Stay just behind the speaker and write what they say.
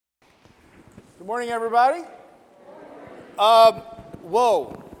Good morning, everybody.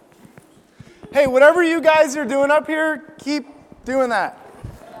 Whoa. Hey, whatever you guys are doing up here, keep doing that.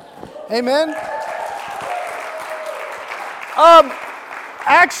 Amen.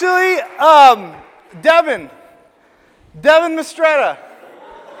 Devin Mistretta,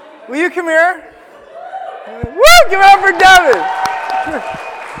 will you come here? Woo! Give it up for Devin.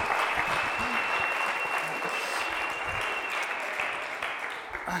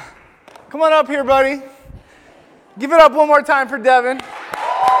 Come on up here, buddy. Give it up one more time for Devin.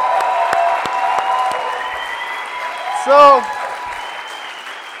 So,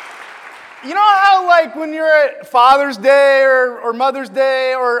 you know how like when you're at Father's Day or Mother's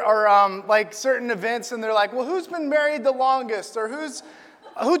Day or like certain events and they're like, well, who's been married the longest or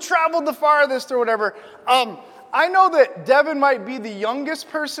who traveled the farthest or whatever? I know that Devin might be the youngest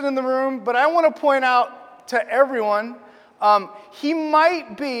person in the room, but I want to point out to everyone, he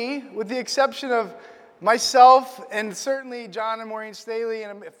might be, with the exception of myself and certainly John and Maureen Staley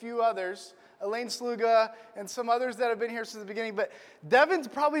and a few others, Elaine Sluga and some others that have been here since the beginning, but Devin's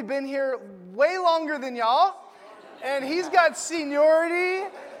probably been here way longer than y'all, and he's got seniority.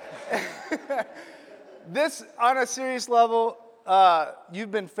 This, on a serious level,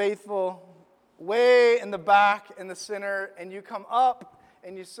 you've been faithful way in the back, in the center, and you come up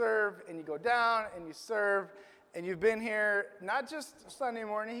and you serve, and you go down and you serve, and you've been here not just Sunday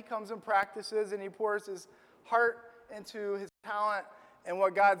morning. He comes and practices, and he pours his heart into his talent and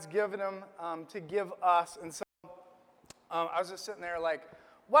what God's given him to give us. And so I was just sitting there like,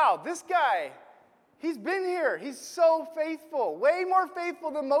 wow, this guy, he's been here. He's so faithful, way more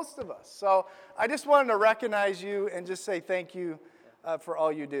faithful than most of us. So I just wanted to recognize you and just say thank you for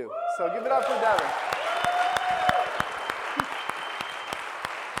all you do. So give it up for Devin.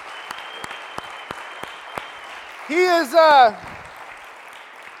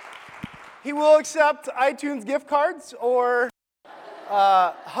 He will accept iTunes gift cards or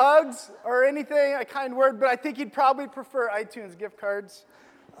hugs or anything, a kind word, but I think he'd probably prefer iTunes gift cards.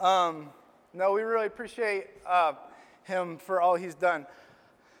 No, we really appreciate him for all he's done.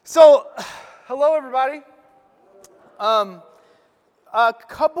 So, hello, everybody. A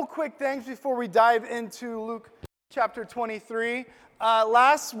couple quick things before we dive into Luke chapter 23.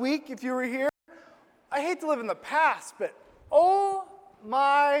 Last week, if you were here, I hate to live in the past, but oh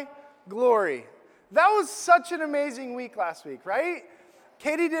my glory. That was such an amazing week last week, right?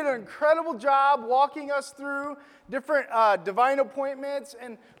 Katie did an incredible job walking us through different divine appointments,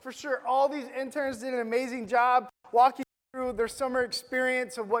 and for sure all these interns did an amazing job walking through their summer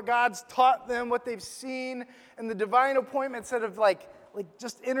experience of what God's taught them, what they've seen, and the divine appointments that have like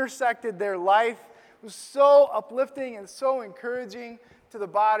just intersected their life. It was so uplifting and so encouraging to the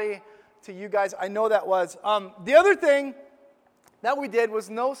body, to you guys. I know that was. The other thing that we did was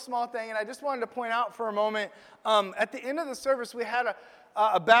no small thing, and I just wanted to point out for a moment, at the end of the service, we had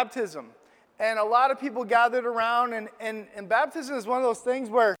a baptism, and a lot of people gathered around, and baptism is one of those things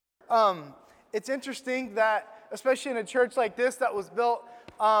where it's interesting that, especially in a church like this that was built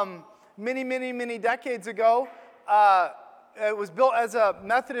many decades ago, it was built as a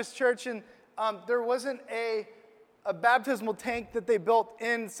Methodist church, and there wasn't a baptismal tank that they built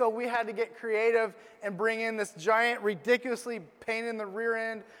in, so we had to get creative and bring in this giant, ridiculously painted in the rear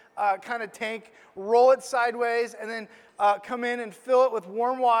end kind of tank, roll it sideways, and then come in and fill it with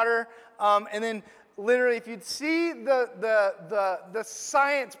warm water, and then literally, if you'd see the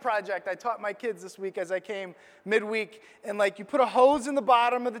science project I taught my kids this week as I came midweek, and like you put a hose in the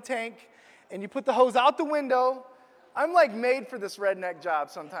bottom of the tank, and you put the hose out the window. I'm like made for this redneck job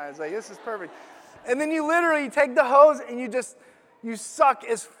sometimes. Like, this is perfect. And then you literally take the hose and you suck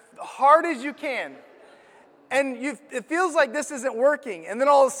as hard as you can. And it feels like this isn't working. And then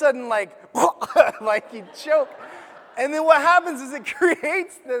all of a sudden, like you choke. And then what happens is it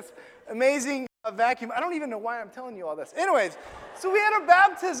creates this amazing vacuum. I don't even know why I'm telling you all this. Anyways, so we had a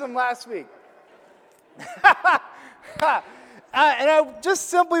baptism last week. And I just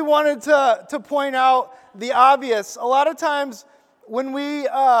simply wanted to point out the obvious. A lot of times when we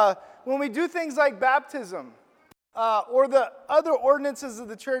do things like baptism or the other ordinances of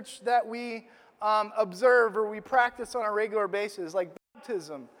the church that we observe or we practice on a regular basis, like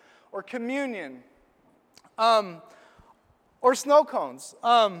baptism or communion or snow cones.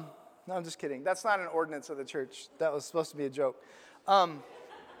 No, I'm just kidding. That's not an ordinance of the church. That was supposed to be a joke.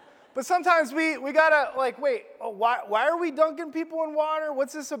 But sometimes we gotta like, wait, why are we dunking people in water?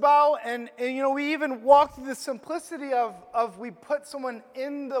 What's this about? And you know, we even walk through the simplicity of we put someone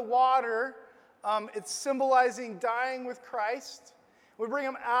in the water. It's symbolizing dying with Christ. We bring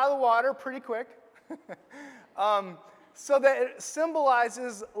them out of the water pretty quick, so that it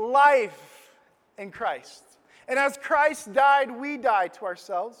symbolizes life in Christ. And as Christ died, we die to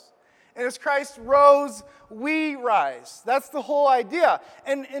ourselves. And as Christ rose, we rise. That's the whole idea.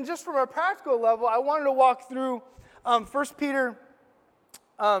 And just from a practical level, I wanted to walk through 1 Peter.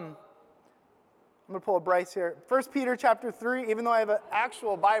 I'm going to pull a Bryce here. 1 Peter chapter 3, even though I have an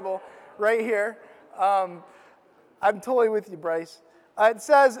actual Bible right here. I'm totally with you, Bryce. It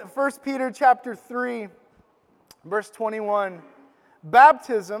says, 1 Peter chapter 3, verse 21,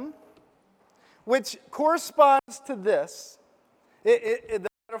 baptism, which corresponds to this. The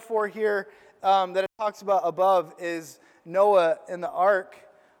metaphor here that it talks about above is Noah in the ark.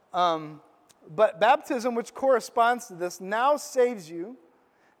 But baptism, which corresponds to this, now saves you,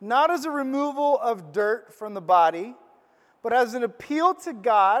 not as a removal of dirt from the body, but as an appeal to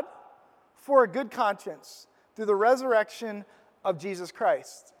God for a good conscience through the resurrection of Jesus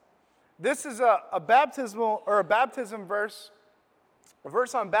Christ. This is a baptismal or a baptism verse, a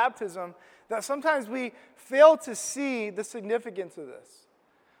verse on baptism that sometimes we fail to see the significance of this.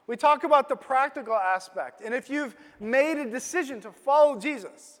 We talk about the practical aspect. And if you've made a decision to follow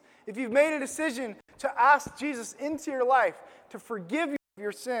Jesus, if you've made a decision to ask Jesus into your life to forgive you of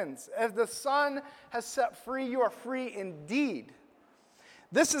your sins, as the Son has set free, you are free indeed.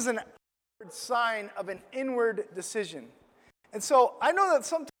 This is an outward sign of an inward decision. And so I know that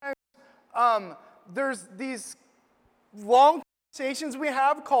sometimes there's these long conversations we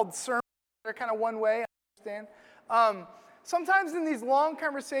have called sermons. They're kind of one way, I understand. Sometimes in these long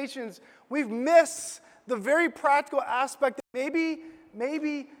conversations, we've missed the very practical aspect that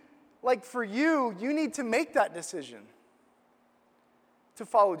maybe like for you, you need to make that decision to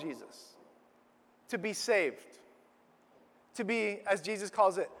follow Jesus, to be saved, to be, as Jesus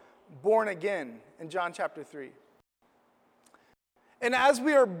calls it, born again in John chapter 3. And as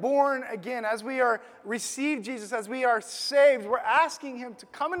we are born again, as we are receive Jesus, as we are saved, we're asking him to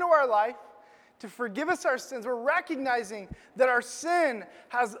come into our life, to forgive us our sins. We're recognizing that our sin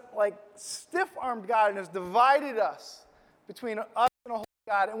has like stiff-armed God and has divided us between us and a holy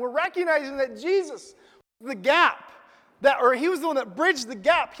God. And we're recognizing that Jesus was the gap, he was the one that bridged the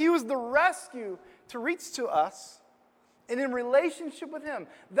gap. He was the rescue to reach to us. And in relationship with him,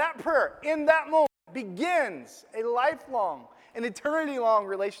 that prayer in that moment begins a lifelong, an eternity-long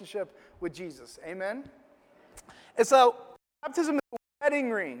relationship with Jesus. Amen? And so baptism is the wedding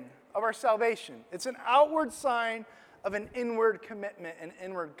ring of our salvation. It's an outward sign of an inward commitment, an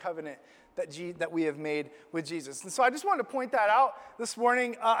inward covenant that we have made with Jesus. And so I just wanted to point that out this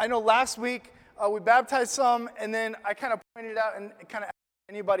morning. I know last week we baptized some, and then I kind of pointed out and kind of asked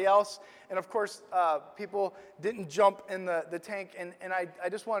anybody else. And of course, people didn't jump in the tank, and I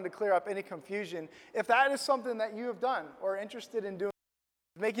just wanted to clear up any confusion. If that is something that you have done or are interested in doing,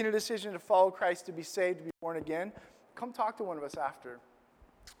 making a decision to follow Christ, to be saved, to be born again, come talk to one of us after.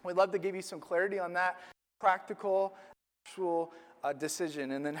 We'd love to give you some clarity on that practical, actual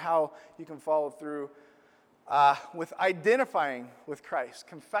decision, and then how you can follow through with identifying with Christ,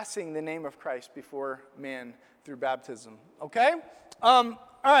 confessing the name of Christ before man through baptism. Okay? All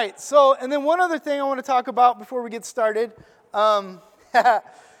right, so, and then one other thing I want to talk about before we get started.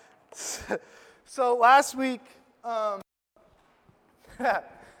 So last week, all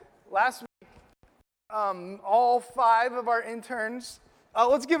 5 of our interns,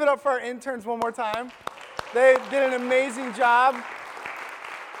 let's give it up for our interns one more time. They did an amazing job.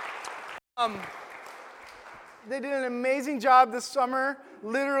 They did an amazing job this summer,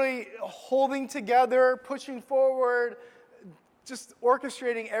 literally holding together, pushing forward, just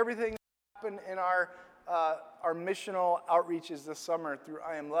orchestrating everything that happened in our missional outreaches this summer through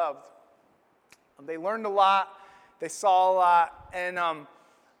I Am Loved. They learned a lot. They saw a lot. And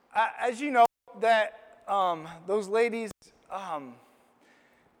as you know, that those ladies,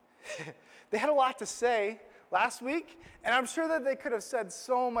 they had a lot to say last week, and I'm sure that they could have said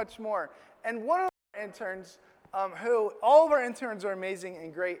so much more. And one of our interns, all of our interns are amazing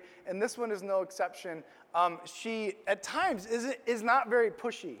and great, and this one is no exception. She, at times, is not very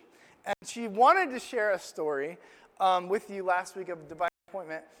pushy. And she wanted to share a story with you last week of divine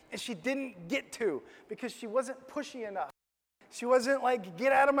appointment, and she didn't get to because she wasn't pushy enough. She wasn't like,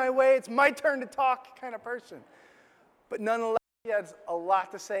 get out of my way, it's my turn to talk kind of person. But nonetheless, she has a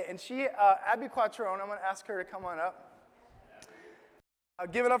lot to say. And she, Abby Quattrone, I'm going to ask her to come on up. I'll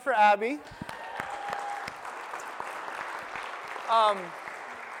give it up for Abby. I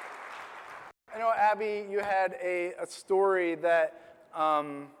know, Abby, you had a story that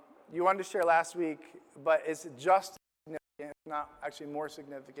you wanted to share last week, but it's just significant, not actually more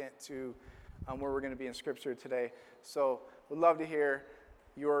significant to where we're going to be in Scripture today. So we'd love to hear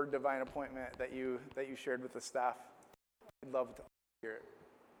your divine appointment that you shared with the staff. I'd love to hear it.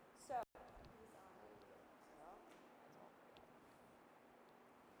 So,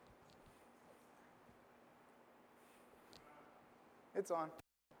 it's on.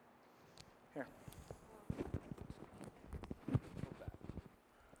 Here.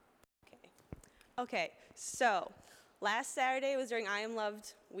 Okay, so last Saturday was during I Am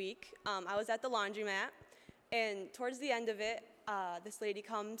Loved week. I was at the laundromat, and towards the end of it, this lady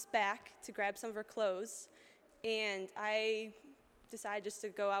comes back to grab some of her clothes, and I decided just to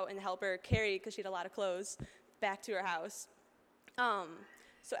go out and help her carry, because she had a lot of clothes, back to her house.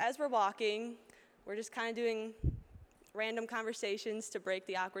 So as we're walking, we're just kind of doing random conversations to break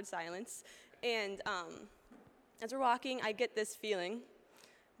the awkward silence, and as we're walking, I get this feeling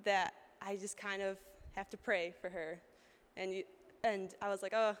that I just kind of have to pray for her. And I was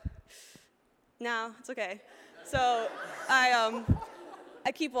like, oh, no, it's okay. So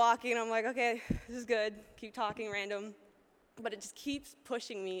I keep walking, and I'm like, okay, this is good. Keep talking random. But it just keeps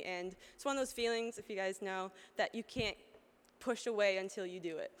pushing me, and it's one of those feelings, if you guys know, that you can't push away until you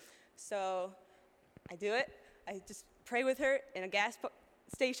do it. So I do it. I just pray with her in a gas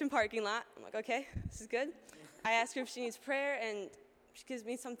station parking lot. I'm like, okay, this is good. I ask her if she needs prayer, and she gives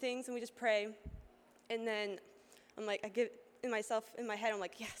me some things, and we just pray. And then I'm like, I give in my head, I'm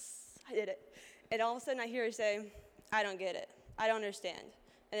like, yes, I did it. And all of a sudden I hear her say, I don't get it. I don't understand.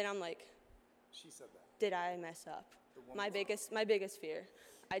 And then I'm like, She said that. did I mess up? My biggest fear.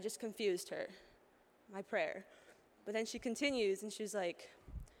 I just confused her, my prayer. But then she continues, and she's like,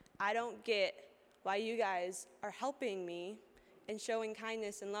 I don't get why you guys are helping me and showing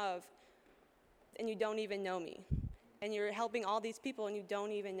kindness and love, and you don't even know me. And you're helping all these people, and you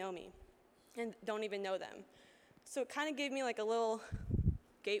don't even know me and don't even know them. So it kind of gave me like a little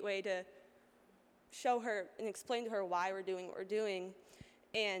gateway to show her and explain to her why we're doing what we're doing.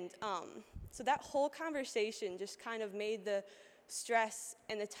 And so that whole conversation just kind of made the stress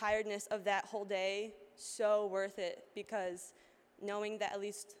and the tiredness of that whole day so worth it, because knowing that at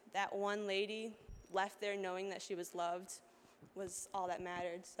least that one lady left there knowing that she was loved was all that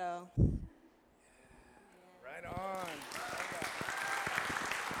mattered. So Right on.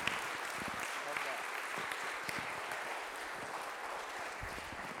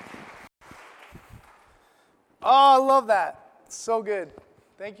 Oh, I love that. So good.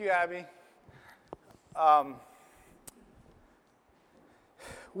 Thank you, Abby.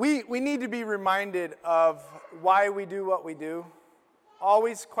 We need to be reminded of why we do what we do,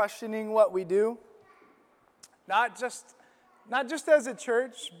 always questioning what we do, not just as a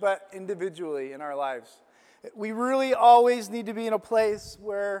church, but individually in our lives. We really always need to be in a place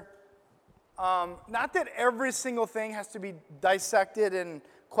where, not that every single thing has to be dissected and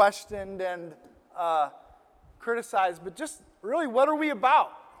questioned and criticized, but just really, what are we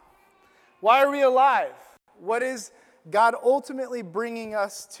about? Why are we alive? What is God ultimately bringing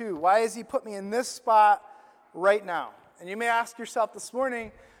us to? Why has He put me in this spot right now? And you may ask yourself this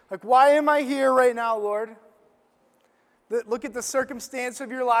morning, like, why am I here right now, Lord? Look at the circumstance of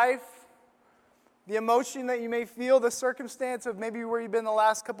your life, the emotion that you may feel, the circumstance of maybe where you've been the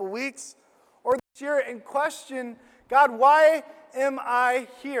last couple weeks, or this year, and question, God, why am I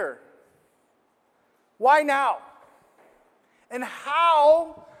here? Why now? And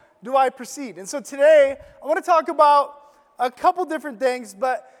how do I proceed? And so today, I want to talk about a couple different things,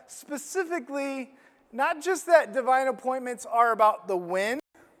 but specifically, not just that divine appointments are about the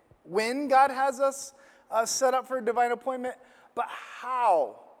when God has us set up for a divine appointment, but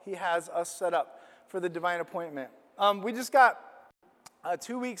how He has us set up for the divine appointment. We just got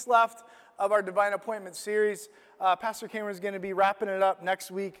 2 weeks left of our divine appointment series. Pastor Cameron is going to be wrapping it up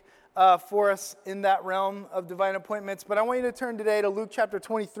next week for us in that realm of divine appointments. But I want you to turn today to Luke chapter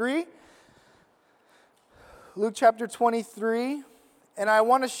 23. Luke chapter 23. And I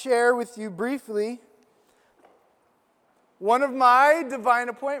want to share with you briefly one of my divine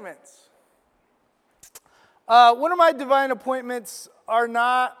appointments. One of my divine appointments are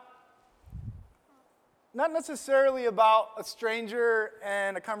not necessarily about a stranger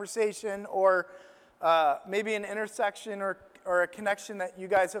and a conversation, or maybe an intersection or a connection that you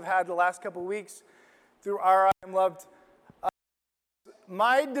guys have had the last couple weeks through our I Am Loved.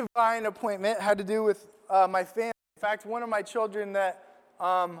 My divine appointment had to do with my family. In fact, one of my children that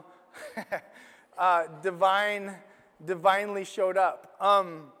divinely showed up.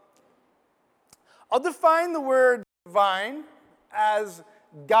 I'll define the word divine as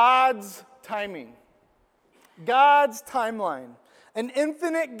God's timing, God's timeline, an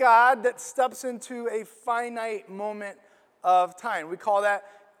infinite God that steps into a finite moment of time. We call that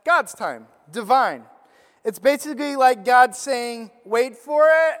God's time, divine. It's basically like God saying, wait for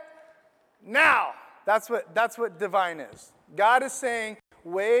it, now. That's what divine is. God is saying,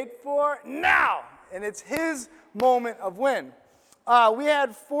 wait for it, now. And it's His moment of when. We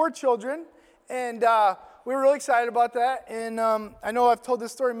had 4 children, and we were really excited about that, and I know I've told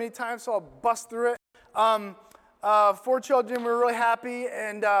this story many times, so I'll bust through it. 4 children, we were really happy,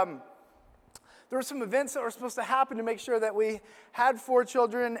 and there were some events that were supposed to happen to make sure that we had 4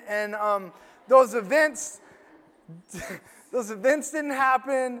 children, and those events didn't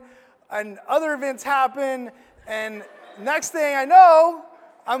happen, and other events happened, and next thing I know,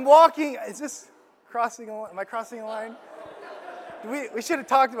 I'm walking. Is this crossing a line? Am I crossing a line? We should have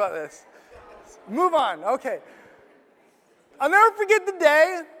talked about this. Move on. Okay. I'll never forget the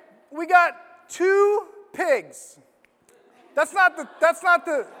day we got 2 pigs. That's not that's not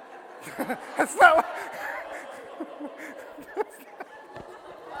what,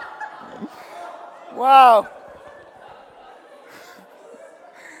 wow.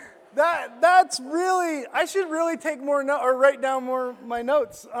 That's really, I should really take more notes or write down more my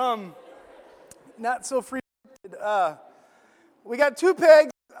notes. Not so free. We got 2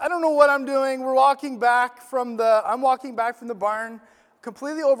 pigs. I don't know what I'm doing. I'm walking back from the barn,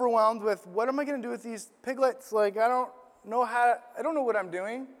 completely overwhelmed with what am I going to do with these piglets? Like, I don't know what I'm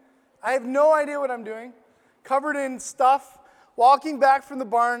doing. I have no idea what I'm doing. Covered in stuff, walking back from the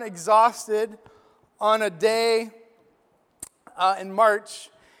barn, exhausted on a day in March.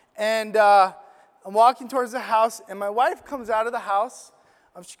 And I'm walking towards the house, and my wife comes out of the house.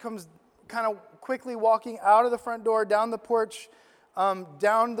 She comes kind of quickly walking out of the front door, down the porch,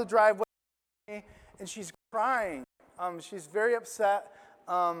 down the driveway, and she's crying. She's very upset.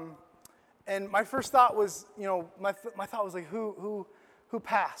 And my first thought was, my thought was like, who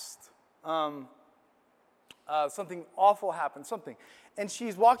passed? Something awful happened, something. And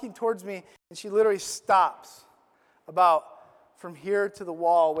she's walking towards me, and she literally stops about from here to the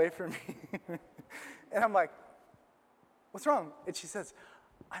wall away from me. And I'm like, what's wrong? And she says,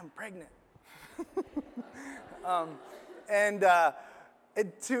 I'm pregnant.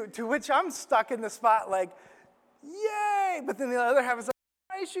 To which I'm stuck in the spot like, yay! But then the other half is like,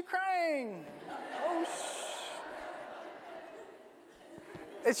 why is she crying? Oh,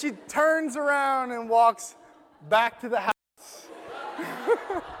 And she turns around and walks back to the house.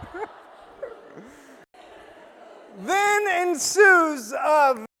 Then ensues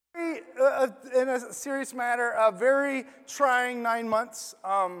in a serious matter, a very trying 9 months.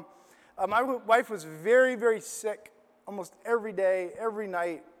 My wife was very, very sick almost every day, every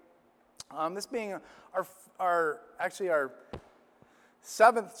night. This being our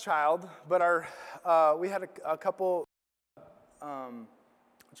 7th child, but we had a couple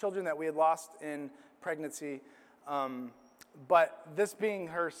children that we had lost in pregnancy. But this being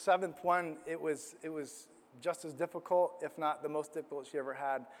her 7th one, it was just as difficult, if not the most difficult she ever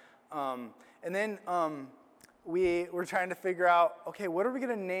had. And then we were trying to figure out, okay, what are we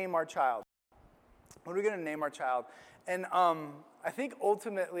going to name our child? What are we going to name our child? And I think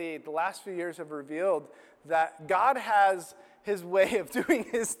ultimately the last few years have revealed that God has his way of doing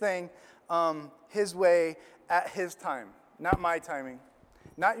his thing, his way at his time. Not my timing,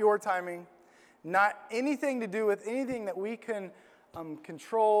 not your timing, not anything to do with anything that we can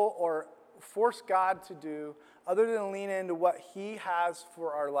control or force God to do other than lean into what he has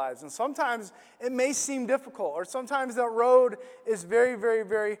for our lives. And sometimes it may seem difficult, or sometimes that road is very, very,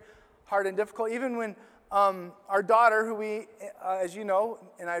 very hard and difficult. Even when our daughter, who we, as you know,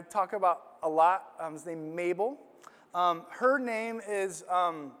 and I talk about a lot, is named Mabel. Her name is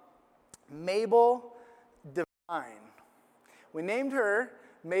Mabel Divine. We named her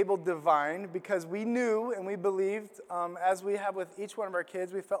Mabel Divine because we knew and we believed, as we have with each one of our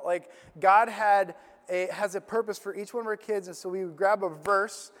kids, we felt like God has a purpose for each one of our kids, and so we would grab a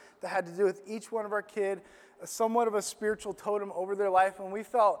verse that had to do with each one of our kid, somewhat of a spiritual totem over their life. And we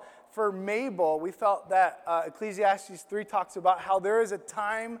felt for Mabel, we felt that Ecclesiastes 3 talks about how there is a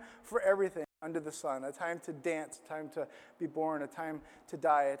time for everything under the sun, a time to dance, a time to be born, a time to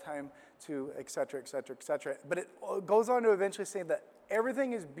die, a time to et cetera, et cetera, et cetera. But it goes on to eventually say that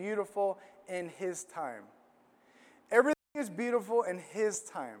everything is beautiful in his time. Everything is beautiful in his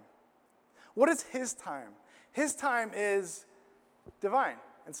time. What is his time? His time is divine.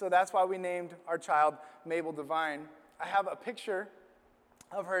 And so that's why we named our child Mabel Divine. I have a picture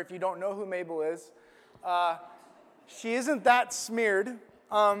of her if you don't know who Mabel is. She isn't that smeared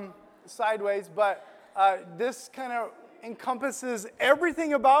sideways, but this kind of encompasses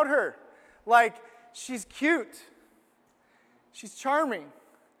everything about her. Like, she's cute. She's charming.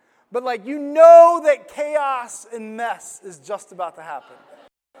 But that chaos and mess is just about to happen.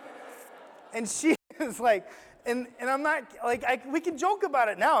 And she is and I'm not, we can joke about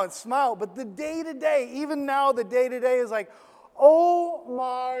it now and smile, but the day-to-day, even now, the day-to-day is like, oh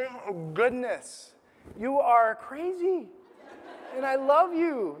my goodness, you are crazy. and I love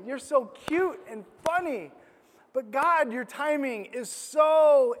you. You're so cute and funny. But God, your timing is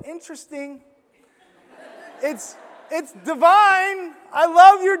so interesting. It's divine. I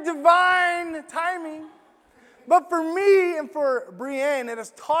love your divine timing. But for me and for Brienne, it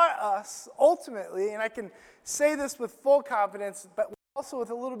has taught us ultimately, and I can say this with full confidence, but also with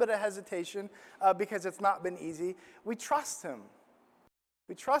a little bit of hesitation because it's not been easy. We trust him.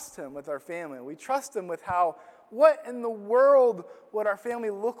 We trust him with our family. We trust him with what in the world would our family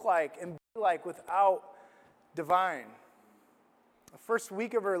look like and be like without divine. The first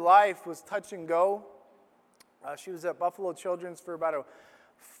week of her life was touch and go. She was at Buffalo Children's for about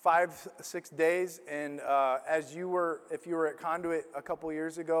 5-6 days, and if you were at Conduit a couple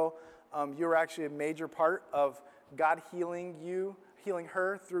years ago, you were actually a major part of God healing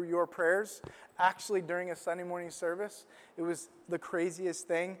her through your prayers. Actually, during a Sunday morning service, it was the craziest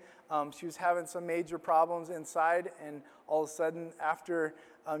thing. She was having some major problems inside, and all of a sudden, after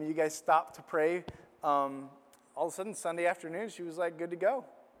you guys stopped to pray, all of a sudden, Sunday afternoon, she was like, good to go.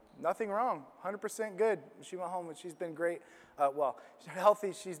 Nothing wrong, 100% good. She went home and she's been great. She's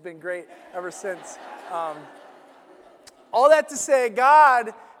healthy. She's been great ever since. All that to say,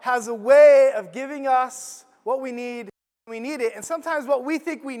 God has a way of giving us what we need when we need it. And sometimes what we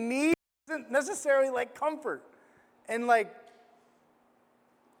think we need isn't necessarily like comfort and like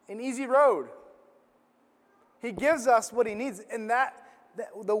an easy road. He gives us what he needs. And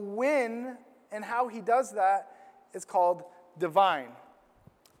the win and how he does that is called divine.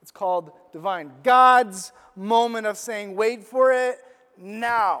 It's called divine. God's moment of saying, wait for it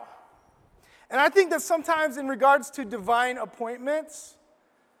now. And I think that sometimes in regards to divine appointments,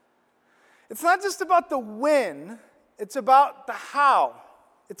 it's not just about the when, it's about the how.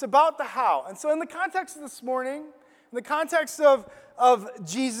 It's about the how. And so in the context of this morning, in the context of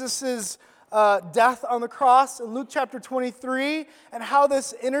Jesus' death on the cross in Luke chapter 23, and how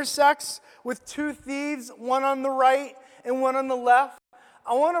this intersects with two thieves, one on the right and one on the left,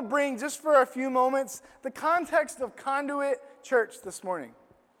 I want to bring, just for a few moments, the context of Conduit Church this morning.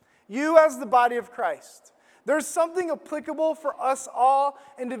 You as the body of Christ. There's something applicable for us all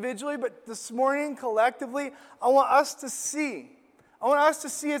individually, but this morning, collectively, I want us to see. I want us to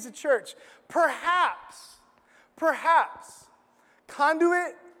see as a church. Perhaps,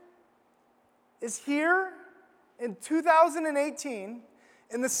 Conduit is here in 2018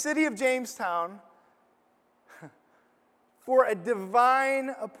 in the city of Jamestown for a divine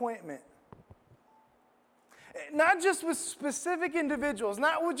appointment. Not just with specific individuals,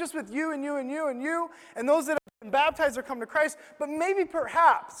 not just with you and you and you and you, and those that have been baptized or come to Christ, but maybe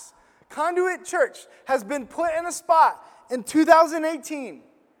perhaps Conduit Church has been put in a spot in 2018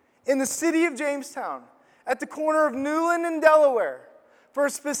 in the city of Jamestown at the corner of Newland and Delaware for a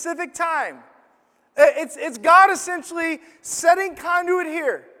specific time. It's God essentially setting Conduit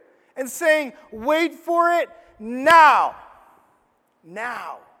here and saying, wait for it now.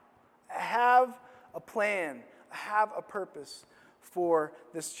 Now, I have a plan. I have a purpose for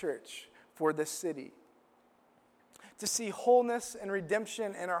this church, for this city. To see wholeness and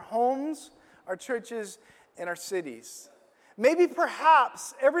redemption in our homes, our churches, and our cities. Maybe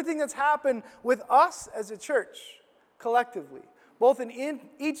perhaps everything that's happened with us as a church, collectively, both in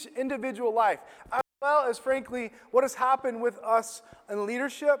each individual life, as well as, frankly, what has happened with us in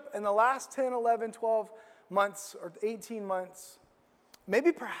leadership in the last 10, 11, 12 months or 18 months.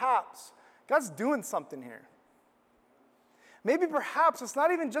 Maybe perhaps God's doing something here. Maybe perhaps it's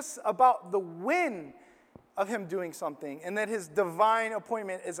not even just about the when of him doing something and that his divine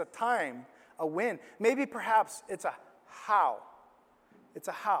appointment is a time, a when. Maybe perhaps it's a how. It's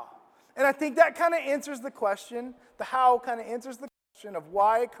a how. And I think that kind of answers the question. The how kind of answers the question of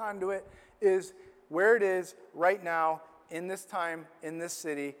why Conduit is where it is right now in this time, in this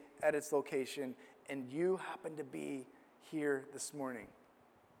city, at its location. And you happen to be here this morning.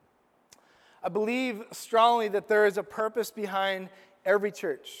 I believe strongly that there is a purpose behind every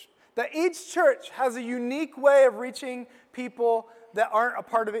church. That each church has a unique way of reaching people that aren't a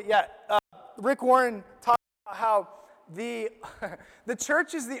part of it yet. Rick Warren talked about how the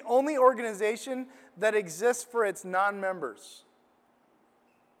church is the only organization that exists for its non-members.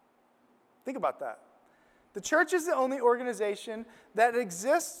 Think about that. The church is the only organization that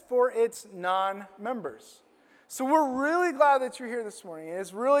exists for its non-members. So we're really glad that you're here this morning.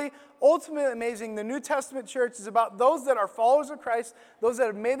 It's really ultimately amazing. The New Testament church is about those that are followers of Christ, those that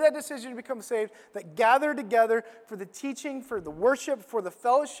have made that decision to become saved, that gather together for the teaching, for the worship, for the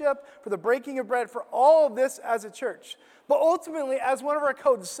fellowship, for the breaking of bread, for all of this as a church. But ultimately, as one of our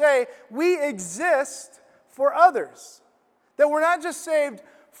codes say, we exist for others. That we're not just saved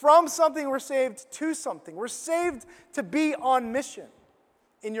from something, we're saved to something. We're saved to be on mission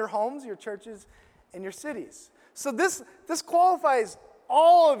in your homes, your churches, and your cities. So this qualifies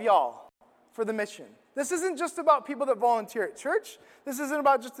all of y'all for the mission. This isn't just about people that volunteer at church. This isn't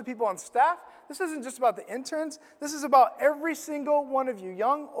about just the people on staff. This isn't just about the interns. This is about every single one of you,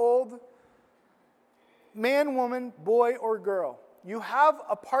 young, old, man, woman, boy, or girl. You have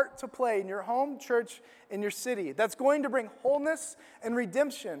a part to play in your home, church, in your city that's going to bring wholeness and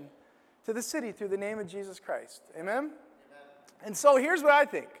redemption to the city through the name of Jesus Christ. Amen? Amen. And so here's what I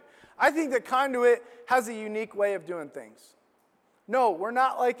think. I think that Conduit has a unique way of doing things. No, we're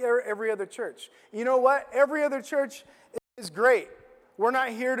not like every other church. You know what? Every other church is great. We're not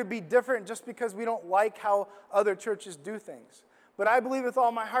here to be different just because we don't like how other churches do things. But I believe with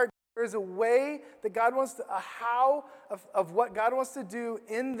all my heart, there is a way that God wants to, of what God wants to do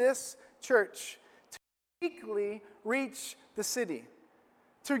in this church to uniquely reach the city,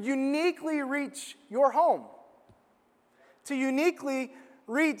 to uniquely reach your home, to uniquely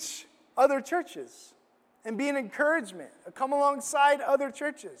reach other churches and be an encouragement, come alongside other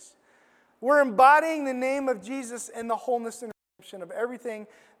churches. We're embodying the name of Jesus in the wholeness and redemption of everything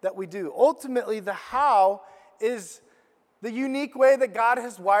that we do. Ultimately, the how is the unique way that God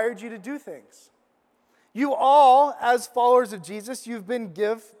has wired you to do things. You all, as followers of Jesus, you've been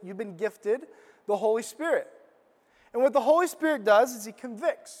gifted the Holy Spirit. And what the Holy Spirit does is he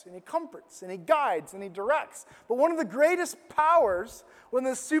convicts, and he comforts, and he guides, and he directs. But one of the greatest powers, one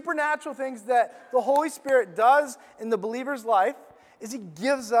of the supernatural things that the Holy Spirit does in the believer's life is he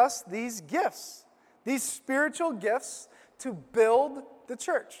gives us these gifts, these spiritual gifts to build the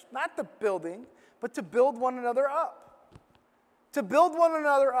church. Not the building, but to build one another up. To build one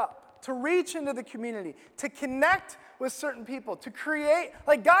another up, to reach into the community, to connect with certain people, to create,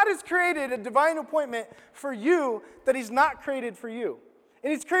 like God has created a divine appointment for you that he's not created for you.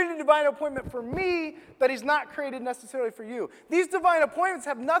 And he's created a divine appointment for me that he's not created necessarily for you. These divine appointments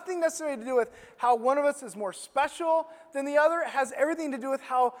have nothing necessarily to do with how one of us is more special than the other. It has everything to do with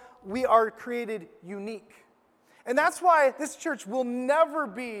how we are created unique. And that's why this church will never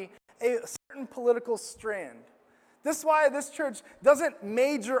be a certain political strand. This is why this church doesn't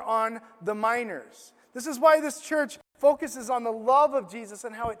major on the minors. This is why this church focuses on the love of Jesus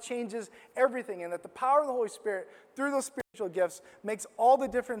and how it changes everything, and that the power of the Holy Spirit through those spiritual gifts makes all the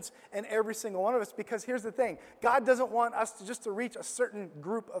difference in every single one of us. Because here's the thing, God doesn't want us to reach a certain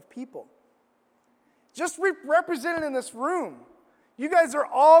group of people. Just represented in this room, you guys are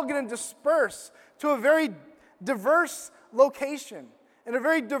all going to disperse to a very diverse location and a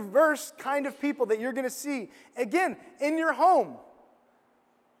very diverse kind of people that you're going to see, again, in your home.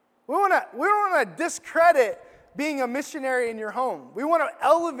 We don't want to discredit being a missionary in your home. We want to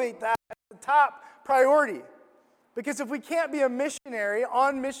elevate that as the top priority. Because if we can't be a missionary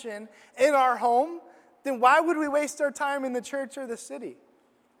on mission in our home, then why would we waste our time in the church or the city?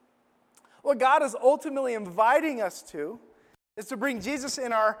 What God is ultimately inviting us to is to bring Jesus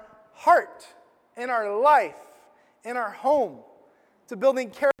in our heart, in our life, in our home, to building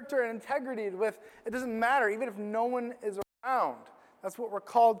character and integrity with, it doesn't matter, even if no one is around. That's what we're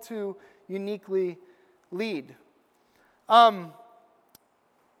called to uniquely lead.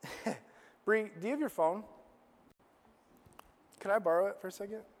 Bree, do you have your phone? Can I borrow it for a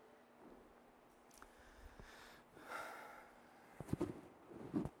second?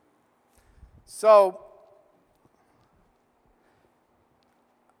 So,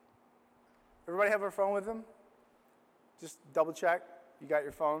 everybody have their phone with them? Just double check. You got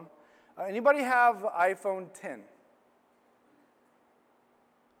your phone? Anybody have iPhone 10?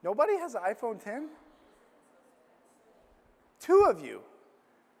 Nobody has an iPhone 10? Two of you.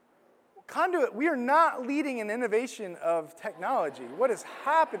 Conduit, we are not leading an innovation of technology. What is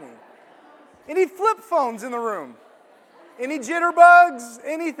happening? Any flip phones in the room? Any jitterbugs?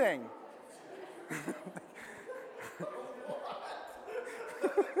 Anything?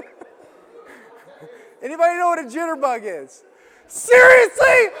 Anybody know what a jitterbug is?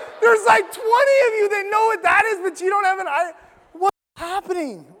 Seriously? There's like 20 of you that know what that is, but you don't have an eye. What's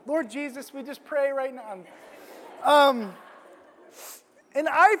happening? Lord Jesus, we just pray right now. An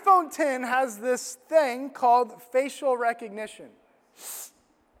iPhone 10 has this thing called facial recognition.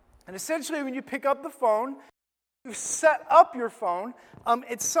 And essentially, when you pick up the phone, you set up your phone,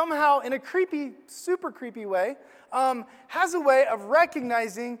 it somehow, in a creepy, super creepy way, has a way of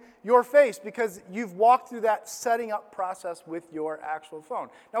recognizing your face because you've walked through that setting up process with your actual phone.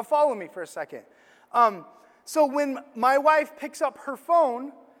 Now follow me for a second. So when my wife picks up her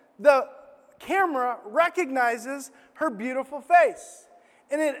phone, the camera recognizes her beautiful face.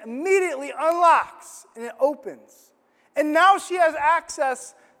 And it immediately unlocks and it opens. And now she has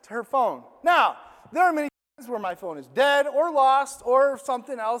access to her phone. Now, there are many times where my phone is dead or lost or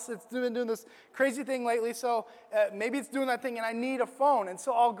something else. It's been doing this crazy thing lately, so maybe it's doing that thing and I need a phone. And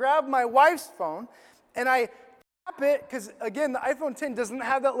so I'll grab my wife's phone and I tap it, because again, the iPhone 10 doesn't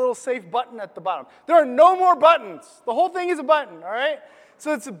have that little safe button at the bottom. There are no more buttons. The whole thing is a button, all right?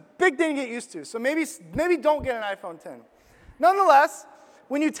 So it's a big thing to get used to. So maybe don't get an iPhone 10. Nonetheless,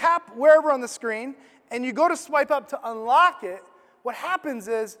 when you tap wherever on the screen and you go to swipe up to unlock it, what happens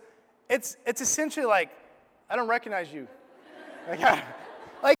is it's essentially like, I don't recognize you.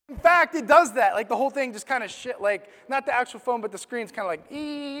 Like, in fact, it does that. Like, the whole thing just kind of like, not the actual phone, but the screen's kind of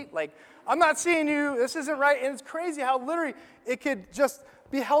like, like, I'm not seeing you. This isn't right. And it's crazy how literally it could just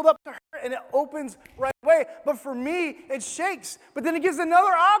be held up to her and it opens right away. But for me, it shakes. But then it gives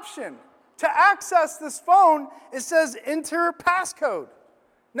another option. To access this phone, it says enter passcode.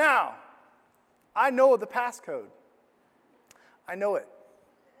 Now, I know the passcode. I know it.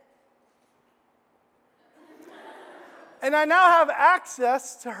 And I now have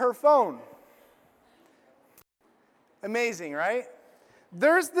access to her phone. Amazing, right?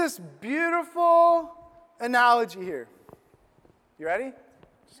 There's this beautiful analogy here. You ready?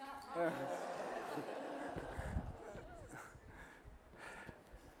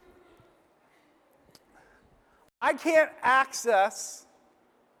 I can't access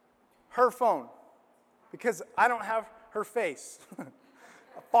her phone because I don't have her face.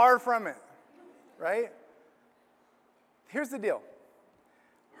 Far from it, right? Here's the deal.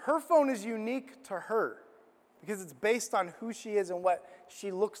 Her phone is unique to her because it's based on who she is and what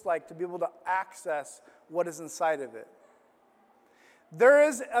she looks like to be able to access what is inside of it. There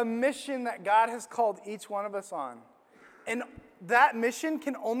is a mission that God has called each one of us on. And that mission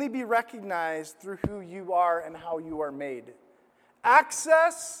can only be recognized through who you are and how you are made.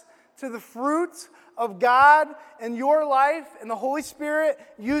 Access to the fruit of God in your life and the Holy Spirit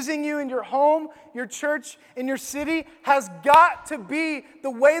using you in your home, your church, in your city has got to be the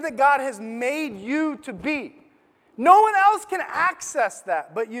way that God has made you to be. No one else can access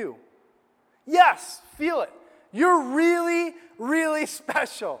that but you. Yes, feel it. You're really, really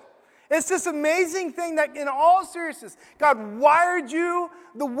special. It's this amazing thing that in all seriousness, God wired you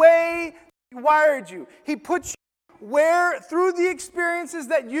the way He wired you. He put you where through the experiences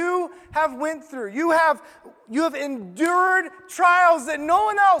that you have went through. You have endured trials that no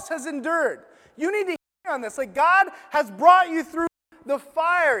one else has endured. You need to hear on this. Like, God has brought you through the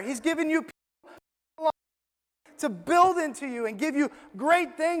fire. He's given you people to build into you and give you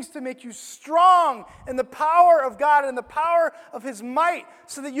great things to make you strong in the power of God and the power of His might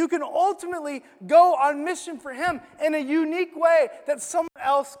so that you can ultimately go on mission for Him in a unique way that someone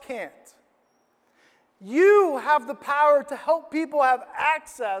else can't. You have the power to help people have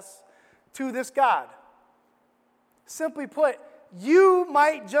access to this God. Simply put, you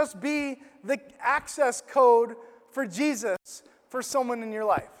might just be the access code for Jesus for someone in your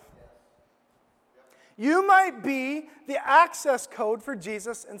life. You might be the access code for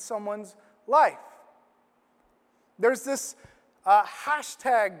Jesus in someone's life. There's this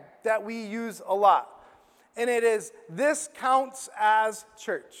hashtag that we use a lot, and it is, "This counts as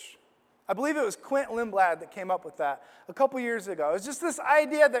church." I believe it was Quint Lindblad that came up with that a couple years ago. It was just this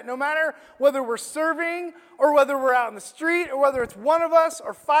idea that no matter whether we're serving or whether we're out in the street or whether it's one of us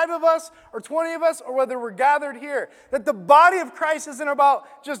or 5 of us or 20 of us or whether we're gathered here, that the body of Christ isn't about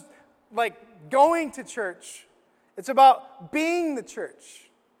just like going to church. It's about being the church.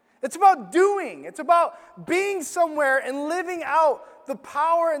 It's about doing. It's about being somewhere and living out the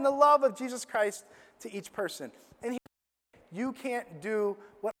power and the love of Jesus Christ to each person. And you can't do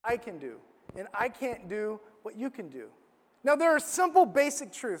what I can do, and I can't do what you can do. Now, there are simple,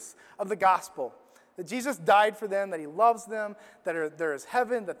 basic truths of the gospel. That Jesus died for them, that He loves them, that there is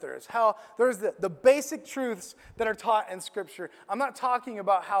heaven, that there is hell. There's the basic truths that are taught in Scripture. I'm not talking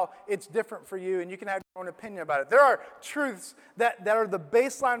about how it's different for you, and you can have your own opinion about it. There are truths that are the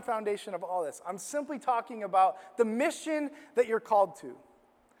baseline foundation of all this. I'm simply talking about the mission that you're called to.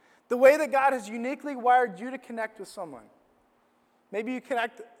 The way that God has uniquely wired you to connect with someone. Maybe you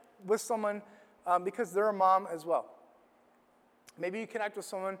connect with someone because they're a mom as well. Maybe you connect with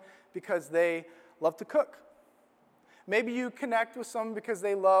someone because they love to cook. Maybe you connect with someone because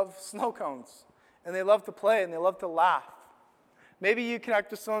they love snow cones and they love to play and they love to laugh. Maybe you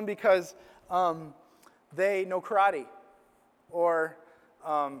connect with someone because they know karate or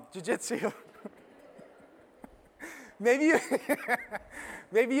jiu-jitsu. Maybe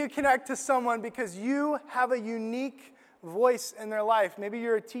you connect to someone because you have a unique voice in their life. Maybe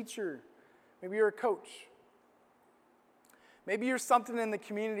you're a teacher. Maybe you're a coach. Maybe you're something in the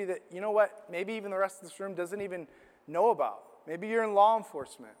community that, you know what, maybe even the rest of this room doesn't even know about. Maybe you're in law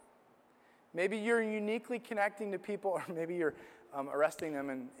enforcement. Maybe you're uniquely connecting to people, or maybe you're arresting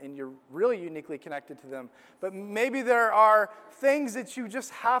them and you're really uniquely connected to them. But maybe there are things that you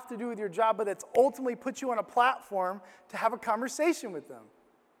just have to do with your job, but that's ultimately put you on a platform to have a conversation with them,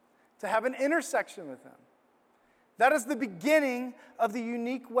 to have an intersection with them. That is the beginning of the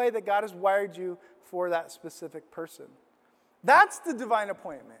unique way that God has wired you for that specific person. That's the divine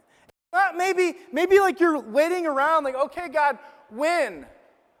appointment. Not maybe like you're waiting around like, okay, God, when?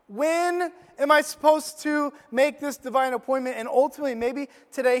 When am I supposed to make this divine appointment? And ultimately, maybe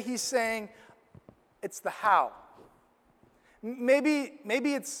today he's saying it's the how. Maybe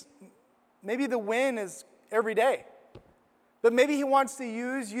the when is every day. But maybe he wants to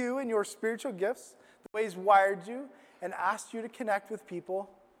use you and your spiritual gifts, the way he's wired you, and asked you to connect with people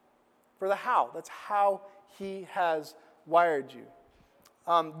for the how. That's how he has wired you.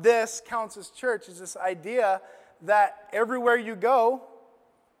 This counts as church, is this idea that everywhere you go,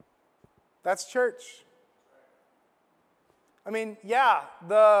 that's church. I mean, yeah,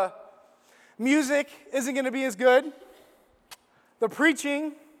 the music isn't going to be as good. The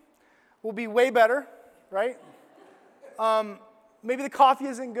preaching will be way better, right? Maybe the coffee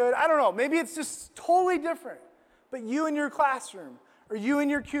isn't good. I don't know. Maybe it's just totally different. But you in your classroom, or you in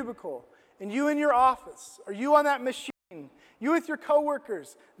your cubicle, and you in your office, or you on that machine, you with your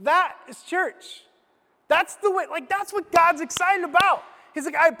coworkers, that is church. That's the way, that's what God's excited about. He's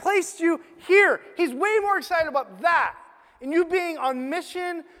like, I placed you here. He's way more excited about that and you being on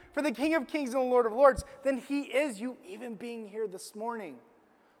mission for the King of Kings and the Lord of Lords than he is you even being here this morning.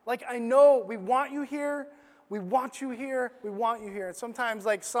 Like, I know we want you here. We want you here. We want you here. And sometimes,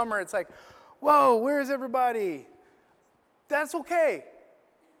 like summer, it's like, whoa, where is everybody? That's okay.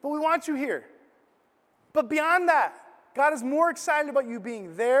 But we want you here. But beyond that, God is more excited about you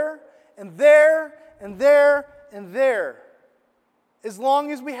being there and there and there and there. As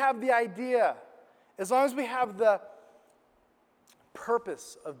long as we have the idea, as long as we have the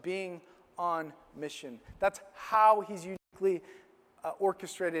purpose of being on mission. That's how he's uniquely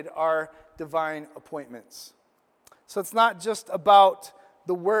orchestrated our divine appointments. So it's not just about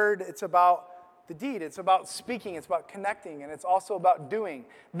the word, it's about the deed. It's about speaking, it's about connecting, and it's also about doing.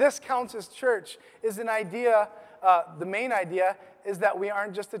 This counts as church is an idea, the main idea is that we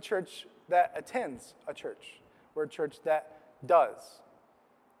aren't just a church that attends a church. We're a church that does.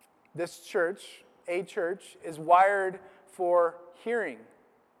 This church, a church, is wired for hearing.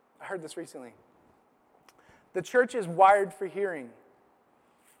 I heard this recently. The church is wired for hearing.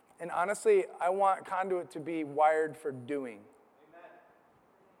 And honestly, I want Conduit to be wired for doing. Amen.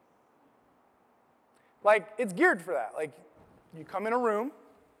 Like, it's geared for that. Like, you come in a room,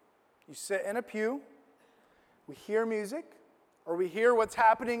 you sit in a pew, we hear music, or we hear what's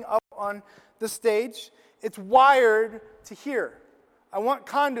happening up on the stage. It's wired to hear. I want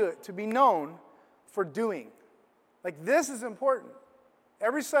Conduit to be known for doing. Like, this is important.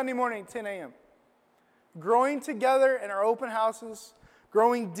 Every Sunday morning, 10 a.m. Growing together in our open houses,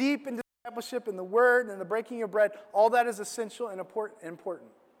 growing deep into discipleship in the Word and the breaking of bread, all that is essential and important.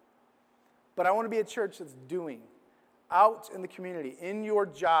 But I want to be a church that's doing. Out in the community, in your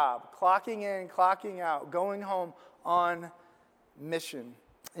job, clocking in, clocking out, going home on mission,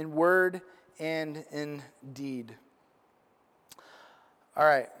 in word and in deed. All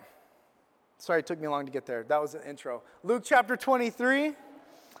right. Sorry it took me long to get there. That was the intro. Luke chapter 23.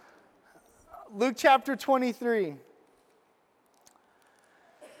 Luke chapter 23.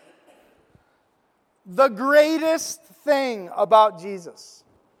 The greatest thing about Jesus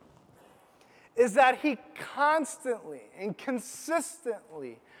is that he constantly and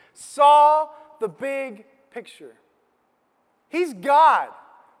consistently saw the big picture. He's God,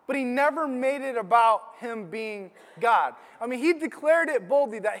 but he never made it about him being God. I mean, he declared it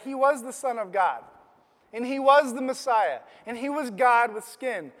boldly that he was the Son of God, and he was the Messiah, and he was God with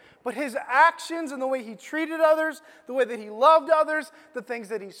skin. But his actions and the way he treated others, the way that he loved others, the things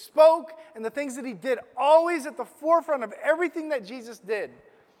that he spoke, and the things that he did, always at the forefront of everything that Jesus did,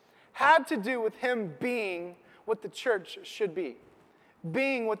 had to do with him being what the church should be,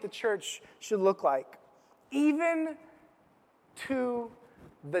 being what the church should look like, even to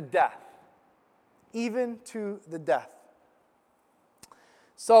the death. Even to the death.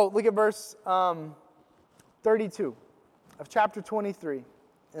 So look at verse 32 of chapter 23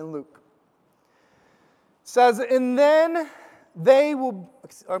 in Luke. It says, and then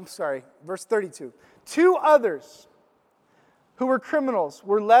verse 32. 2 others who were criminals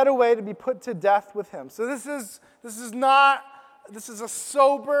were led away to be put to death with him. So this is a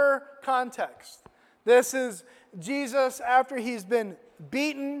sober context. This is Jesus after he's been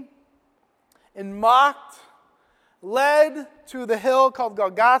beaten and mocked, led to the hill called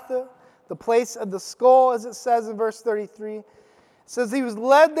Golgotha, the place of the skull, as it says in verse 33. It says he was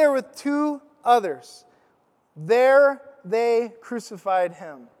led there with two others. There they crucified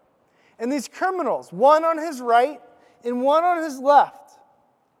him. And these criminals, one on his right and one on his left,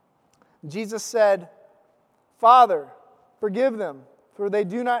 Jesus said, Father, forgive them, for they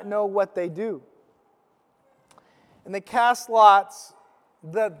do not know what they do. And they cast lots.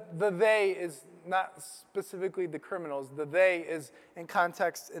 The they is not specifically the criminals. The they is, in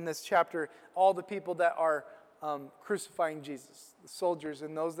context in this chapter, all the people that are crucifying Jesus, the soldiers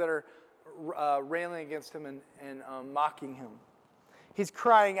and those that are railing against him and mocking him. He's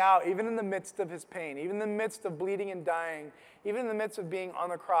crying out, even in the midst of his pain, even in the midst of bleeding and dying, even in the midst of being on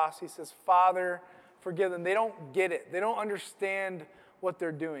the cross, he says, Father, forgive them. They don't get it. They don't understand what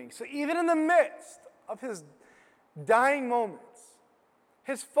they're doing. So even in the midst of his dying moments,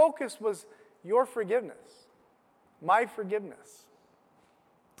 his focus was your forgiveness, my forgiveness.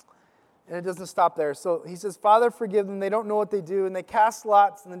 And it doesn't stop there. So he says, Father, forgive them. They don't know what they do. And they cast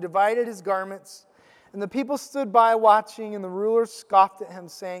lots and they divided his garments. And the people stood by watching, and the rulers scoffed at him,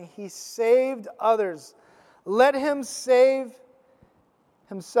 saying, He saved others. Let him save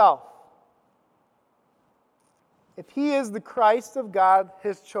himself. If he is the Christ of God,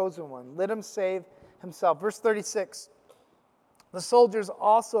 his chosen one, let him save himself. Verse 36. The soldiers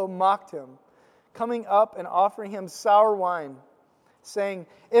also mocked him, coming up and offering him sour wine, saying,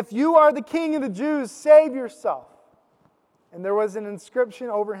 If you are the king of the Jews, save yourself. And there was an inscription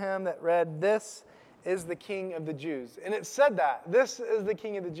over him that read, This is the King of the Jews. And it said that. This is the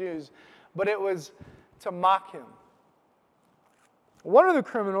King of the Jews. But it was to mock him. One of the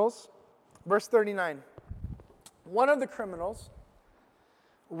criminals, verse 39, one of the criminals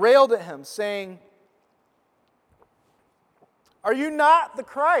railed at him, saying, Are you not the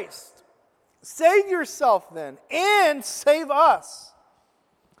Christ? Save yourself then, and save us.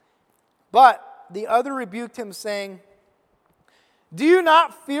 But the other rebuked him, saying, Do you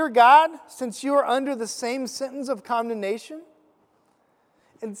not fear God, since you are under the same sentence of condemnation?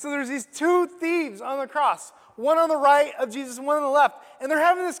 And so there's these two thieves on the cross, one on the right of Jesus and one on the left. And they're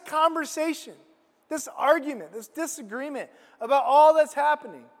having this conversation, this argument, this disagreement about all that's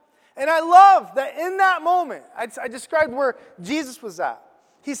happening. And I love that in that moment, I described where Jesus was at.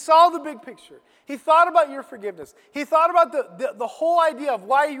 He saw the big picture. He thought about your forgiveness. He thought about the whole idea of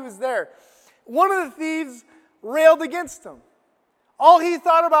why he was there. One of the thieves railed against him. All he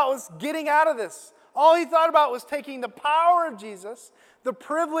thought about was getting out of this. All he thought about was taking the power of Jesus, the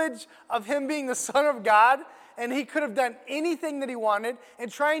privilege of him being the Son of God, and he could have done anything that he wanted,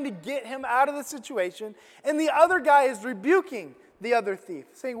 and trying to get him out of the situation. And the other guy is rebuking the other thief,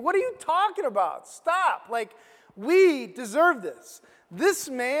 saying, What are you talking about? Stop. Like, we deserve this. This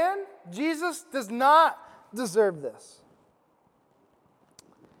man, Jesus, does not deserve this.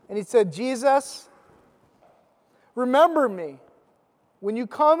 And he said, Jesus, remember me when you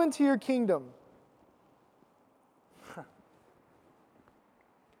come into your kingdom.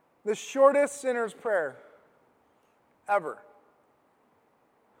 The shortest sinner's prayer ever.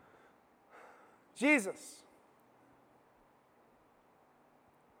 Jesus,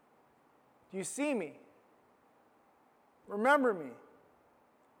 do you see me? Remember me.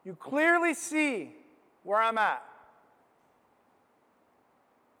 You clearly see where I'm at.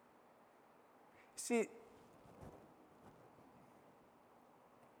 See,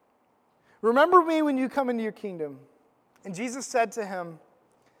 remember me when you come into your kingdom. And Jesus said to him,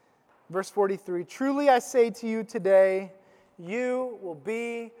 verse 43, Truly I say to you today, you will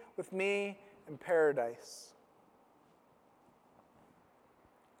be with me in paradise.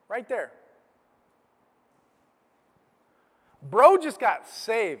 Right there. Bro just got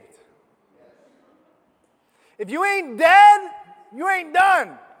saved. If you ain't dead, you ain't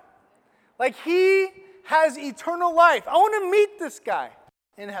done. Like, he has eternal life. I want to meet this guy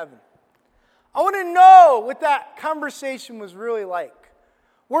in heaven. I want to know what that conversation was really like.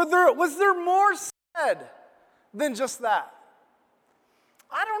 Was there more said than just that?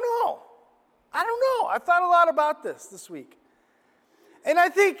 I don't know. I've thought a lot about this week. And I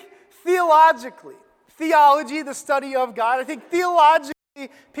think theology, the study of God, I think theologically,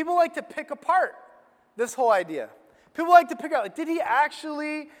 people like to pick apart this whole idea. People like to pick out, like, did he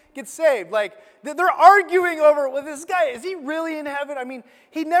actually get saved? Like, they're arguing over, well, this guy, is he really in heaven? I mean,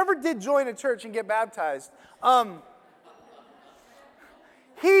 he never did join a church and get baptized.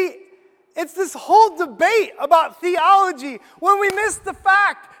 It's this whole debate about theology when we miss the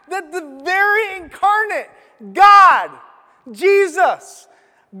fact that the very incarnate God, Jesus,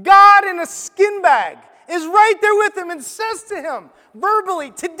 God in a skin bag, is right there with him and says to him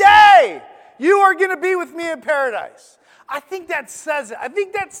verbally, today, You are going to be with me in paradise. I think that says it. I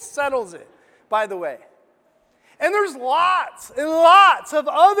think that settles it, by the way. And there's lots and lots of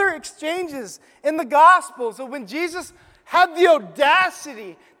other exchanges in the Gospels of when Jesus had the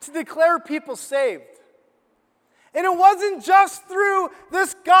audacity to declare people saved. And it wasn't just through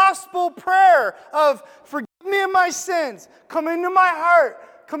this gospel prayer of, forgive me of my sins, come into my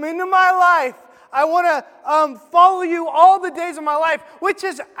heart, come into my life. I want to follow you all the days of my life, which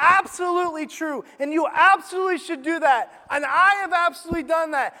is absolutely true. And you absolutely should do that. And I have absolutely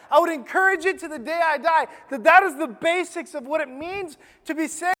done that. I would encourage it to the day I die, that is the basics of what it means to be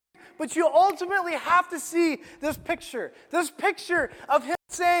saved. But you ultimately have to see this picture of him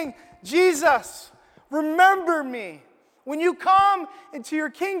saying, Jesus, remember me. When you come into your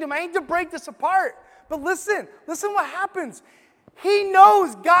kingdom, I hate to break this apart, but listen what happens. He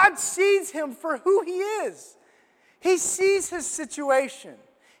knows, God sees him for who he is. He sees his situation.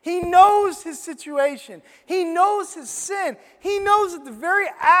 He knows his situation. He knows his sin. He knows that the very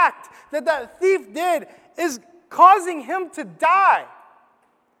act that thief did is causing him to die.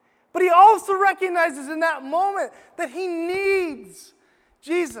 But he also recognizes in that moment that he needs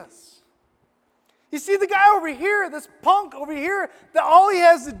Jesus. You see the guy over here, this punk over here, that all he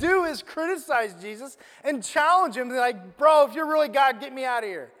has to do is criticize Jesus and challenge him. They're like, bro, if you're really God, get me out of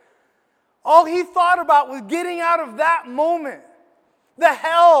here. All he thought about was getting out of that moment. The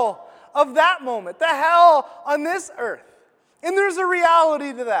hell of that moment. The hell on this earth. And there's a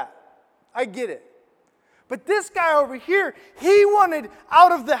reality to that. I get it. But this guy over here, he wanted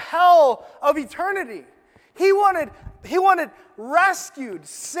out of the hell of eternity. He wanted rescued,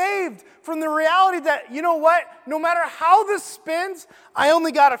 saved from the reality that, you know what, no matter how this spins, I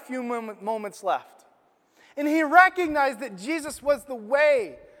only got a few moments left. And he recognized that Jesus was the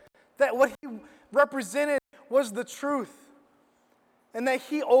way, that what he represented was the truth, and that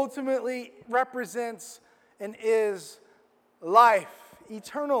he ultimately represents and is life,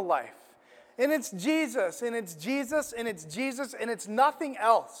 eternal life. And it's Jesus, and it's Jesus, and it's Jesus, and it's nothing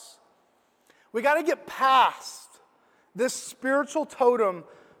else. We got to get past this spiritual totem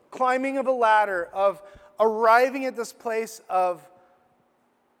climbing of a ladder of arriving at this place of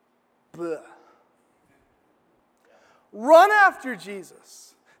bleh. Run after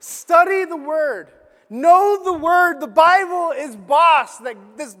Jesus. Study the Word. Know the Word. The Bible is boss.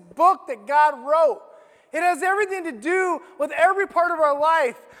 This book that God wrote. It has everything to do with every part of our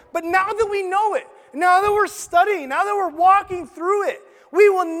life. But now that we know it, now that we're studying, now that we're walking through it, we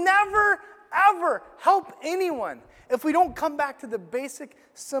will never, ever help anyone if we don't come back to the basic,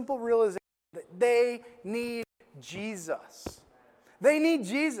 simple realization that they need Jesus. They need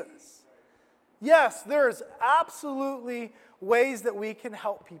Jesus. Yes, there's absolutely ways that we can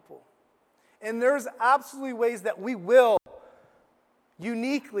help people. And there's absolutely ways that we will,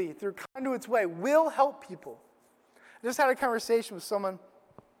 uniquely, through Conduit's way, will help people. I just had a conversation with someone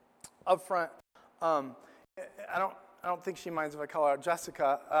up front. I don't think she minds if I call her out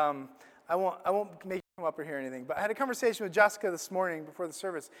Jessica. I won't make her come up or hear anything. But I had a conversation with Jessica this morning before the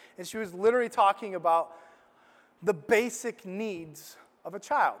service, and she was literally talking about the basic needs of a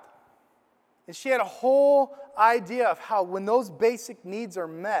child. And she had a whole idea of how when those basic needs are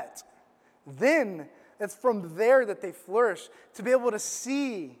met, then it's from there that they flourish to be able to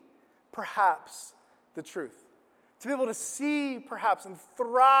see, perhaps, the truth. To be able to see, perhaps, and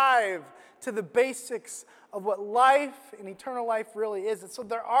thrive to the basics of what life and eternal life really is. And so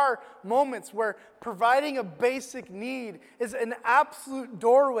there are moments where providing a basic need is an absolute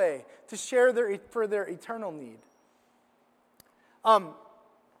doorway to share for their eternal need.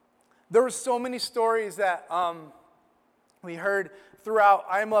 There were so many stories that we heard throughout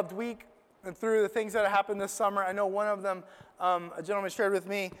I Am Loved Week and through the things that have happened this summer. I know one of them, a gentleman shared with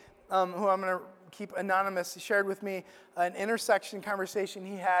me, who I'm going to keep anonymous, he shared with me an intersection conversation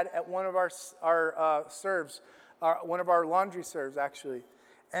he had at one of our serves, one of our laundry serves, actually.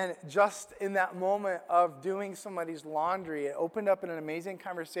 And just in that moment of doing somebody's laundry, it opened up in an amazing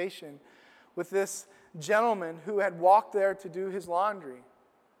conversation with this gentleman who had walked there to do his laundry.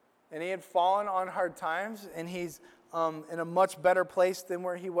 And he had fallen on hard times, and he's in a much better place than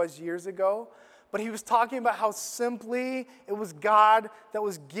where he was years ago. But he was talking about how simply it was God that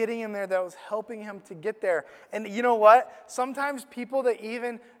was getting him there, that was helping him to get there. And you know what? Sometimes people that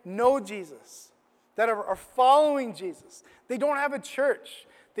even know Jesus, that are following Jesus, they don't have a church.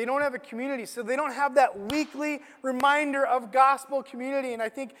 They don't have a community, so they don't have that weekly reminder of gospel community. And I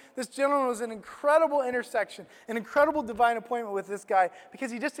think this gentleman was an incredible intersection, an incredible divine appointment with this guy, because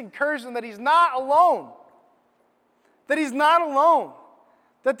he just encouraged him that he's not alone. That he's not alone.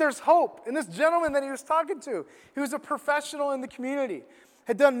 That there's hope. And this gentleman that he was talking to, he was a professional in the community,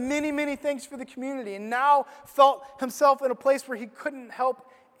 had done many, many things for the community, and now felt himself in a place where he couldn't help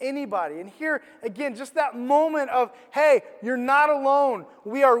anybody. And here, again, just that moment of, hey, you're not alone.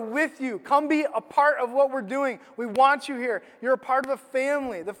 We are with you. Come be a part of what we're doing. We want you here. You're a part of a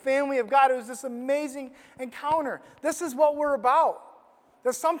family, the family of God. It was this amazing encounter. This is what we're about.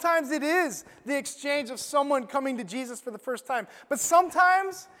 That sometimes it is the exchange of someone coming to Jesus for the first time. But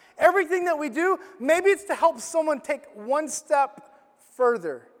sometimes everything that we do, maybe it's to help someone take one step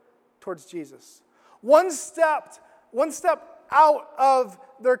further towards Jesus. One step out of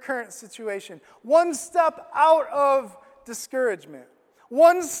their current situation. One step out of discouragement.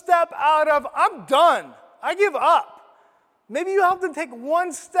 One step out of, I'm done. I give up. Maybe you help them take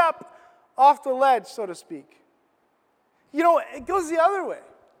one step off the ledge, so to speak. You know, it goes the other way.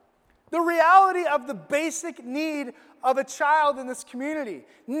 The reality of the basic need of a child in this community.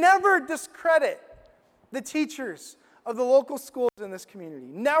 Never discredit the teachers of the local schools in this community.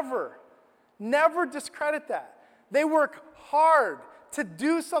 Never. Never discredit that. They work hard to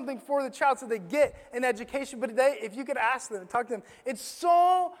do something for the child so they get an education. But if you could ask them and talk to them, it's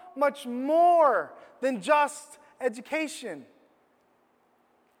so much more than just education.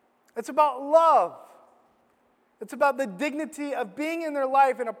 It's about love. It's about the dignity of being in their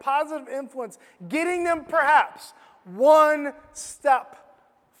life and a positive influence, getting them perhaps one step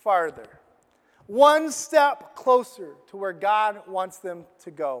farther, one step closer to where God wants them to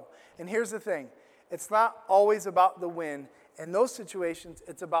go. And here's the thing, it's not always about the when. In those situations,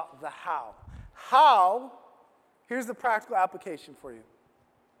 it's about the how. How, here's the practical application for you.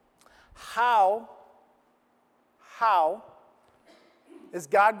 How is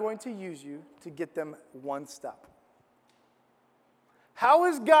God going to use you to get them one step? How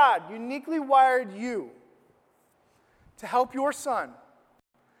has God uniquely wired you to help your son,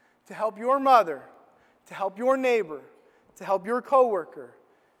 to help your mother, to help your neighbor, to help your coworker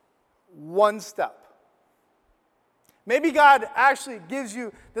one step? Maybe God actually gives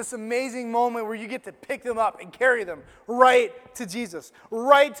you this amazing moment where you get to pick them up and carry them right to Jesus,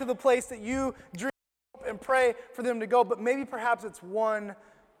 right to the place that you dream and pray for them to go, but maybe perhaps it's one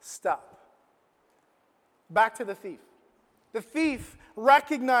step. Back to the thief. The thief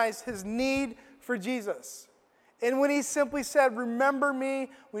recognized his need for Jesus. And when he simply said, remember me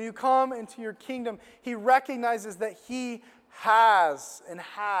when you come into your kingdom, he recognizes that he has and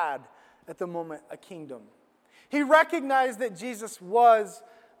had at the moment a kingdom. He recognized that Jesus was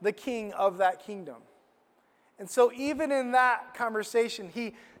the king of that kingdom. And so even in that conversation,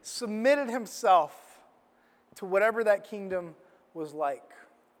 he submitted himself to whatever that kingdom was like.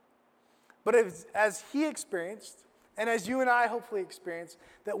 But as he experienced, and as you and I hopefully experience,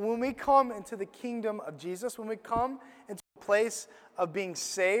 that when we come into the kingdom of Jesus, when we come into a place of being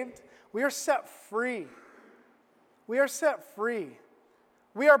saved, we are set free. We are set free.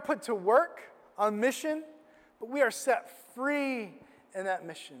 We are put to work on mission, but we are set free in that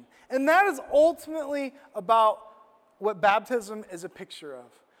mission. And that is ultimately about what baptism is a picture of.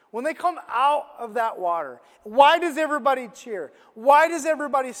 When they come out of that water, why does everybody cheer? Why does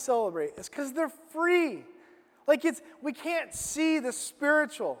everybody celebrate? It's because they're free. We can't see the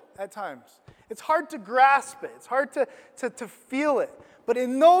spiritual at times. It's hard to grasp it. It's hard to feel it. But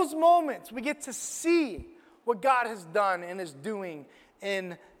in those moments, we get to see what God has done and is doing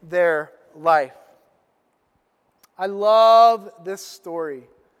in their life. I love this story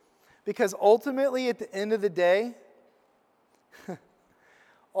because ultimately at the end of the day,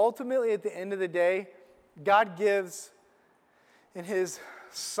 God gives in his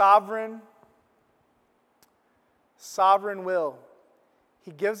sovereign will,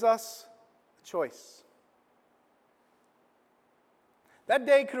 he gives us a choice. That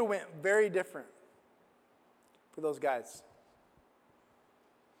day could have went very different for those guys.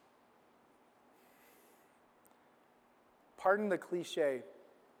 Pardon the cliche,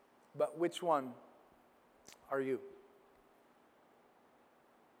 but which one are you?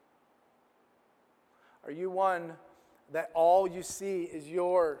 Are you one that all you see is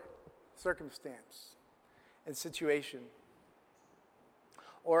your circumstance and situation?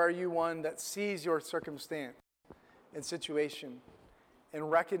 Or are you one that sees your circumstance and situation and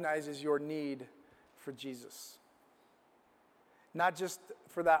recognizes your need for Jesus? Not just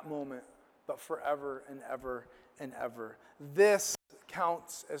for that moment, but forever and ever and ever. This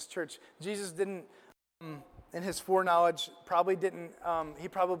counts as church. Jesus didn't, in his foreknowledge, he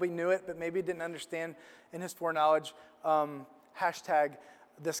probably knew it, but maybe didn't understand in his foreknowledge, hashtag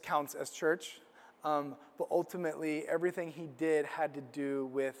this counts as church. But ultimately, everything he did had to do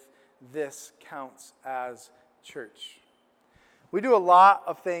with this counts as church. We do a lot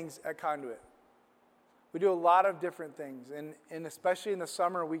of things at Conduit. We do a lot of different things, and especially in the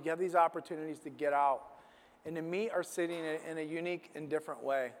summer, we get these opportunities to get out and to meet our city in a unique and different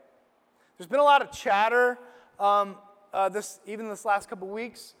way. There's been a lot of chatter this last couple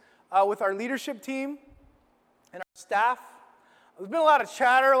weeks with our leadership team and our staff. There's been a lot of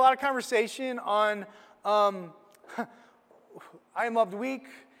chatter, a lot of conversation on I Am Loved Week,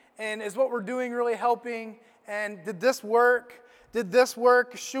 and is what we're doing really helping, and did this work? Did this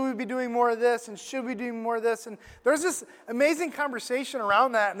work? Should we be doing more of this? And should we do more of this? And there's this amazing conversation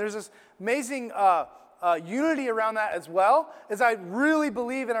around that, and there's this amazing unity around that as well, as I really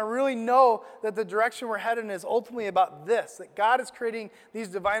believe and I really know that the direction we're heading is ultimately about this, that God is creating these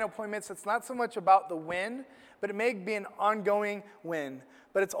divine appointments. It's not so much about the when, but it may be an ongoing when.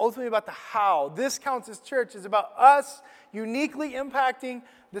 But it's ultimately about the how. This Counts as Church is about us uniquely impacting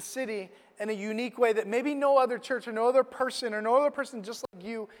the city in a unique way that maybe no other church or no other person just like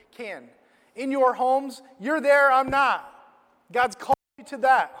you can. In your homes, you're there, I'm not. God's called you to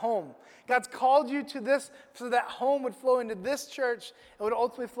that home. God's called you to this so that home would flow into this church and would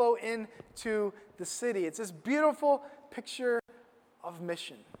ultimately flow into the city. It's this beautiful picture of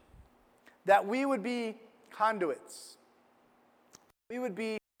mission. That we would be conduits. We would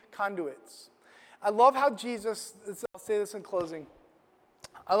be conduits. I love how Jesus, I'll say this in closing.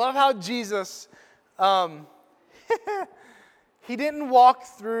 I love how Jesus, he didn't walk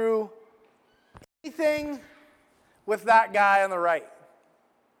through anything with that guy on the right.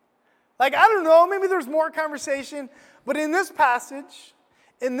 Like, I don't know, maybe there's more conversation, but in this passage,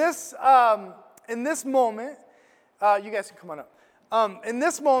 in this moment, you guys can come on up. In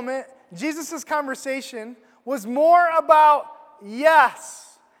this moment, Jesus' conversation was more about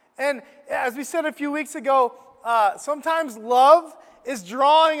yes. And as we said a few weeks ago, sometimes love is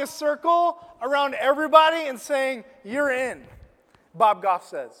drawing a circle around everybody and saying, you're in, Bob Goff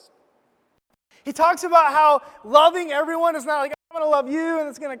says. He talks about how loving everyone is not like, I'm going to love you, and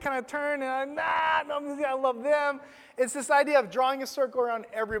it's going to kind of turn, and no, I'm just going to love them. It's this idea of drawing a circle around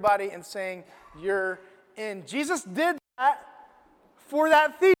everybody and saying, you're in. Jesus did that for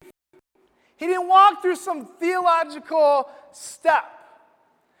that thief. He didn't walk through some theological step.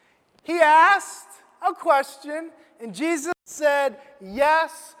 He asked a question, and Jesus said,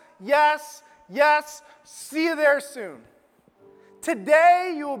 yes, yes, yes, see you there soon.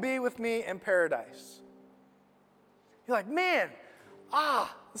 Today you will be with me in paradise. You're like, man,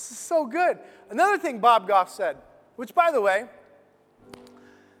 this is so good. Another thing Bob Goff said, which by the way,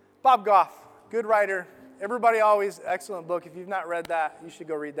 Bob Goff, good writer, everybody always, excellent book. If you've not read that, you should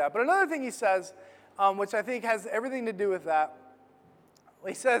go read that. But another thing he says, which I think has everything to do with that,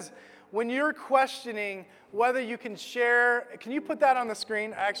 he says, when you're questioning whether you can share, can you put that on the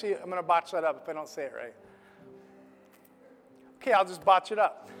screen? Actually, I'm going to botch that up if I don't say it right. Okay, I'll just botch it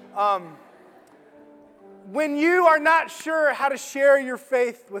up. When you are not sure how to share your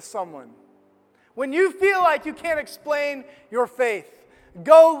faith with someone, when you feel like you can't explain your faith,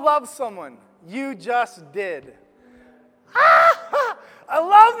 go love someone. You just did. I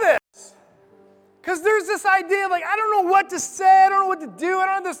love this. Because there's this idea of like, I don't know what to say, I don't know what to do, I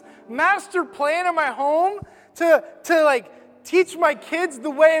don't have this master plan in my home to like teach my kids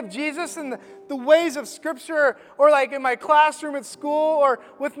the way of Jesus and the ways of Scripture, or like in my classroom at school, or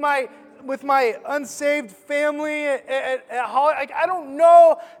with my unsaved family at Holly. Like, I don't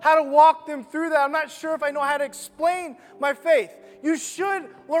know how to walk them through that. I'm not sure if I know how to explain my faith. You should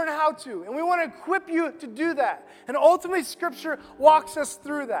learn how to, and we want to equip you to do that. And ultimately, Scripture walks us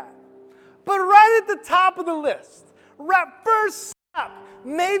through that. But right at the top of the list, first step,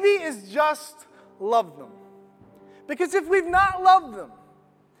 maybe is just love them. Because if we've not loved them,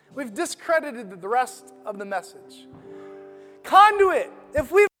 we've discredited the rest of the message. Conduit,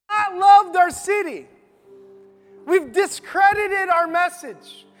 if we've not loved our city, we've discredited our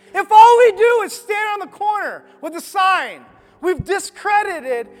message. If all we do is stand on the corner with a sign, we've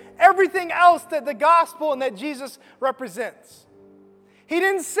discredited everything else that the gospel and that Jesus represents. He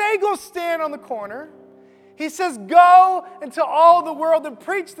didn't say go stand on the corner. He says go into all the world and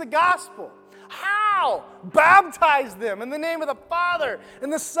preach the gospel. How? Baptize them in the name of the Father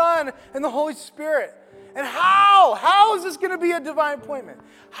and the Son and the Holy Spirit. And how? How is this going to be a divine appointment?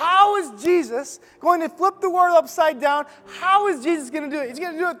 How is Jesus going to flip the world upside down? How is Jesus going to do it? He's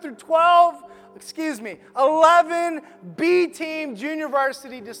going to do it through 11 B-team junior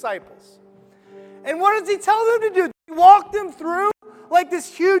varsity disciples. And what does he tell them to do? Does he walk them through like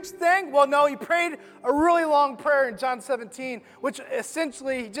this huge thing? Well, no, he prayed a really long prayer in John 17, which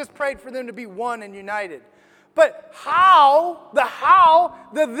essentially he just prayed for them to be one and united. But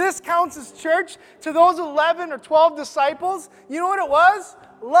this counts as church to those 11 or 12 disciples, you know what it was?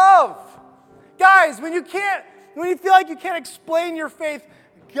 Love. guys, when you feel like you can't explain your faith,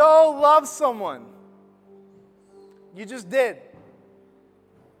 go love someone. You just did.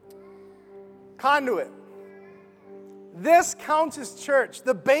 Conduit. This counts as church.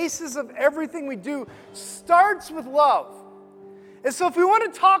 The basis of everything we do starts with love. And so if we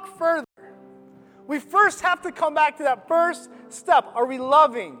want to talk further, we first have to come back to that first step. Are we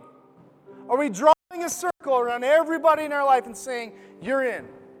loving? Are we drawing a circle around everybody in our life and saying, you're in.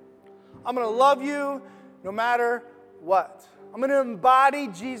 I'm going to love you no matter what. I'm going to embody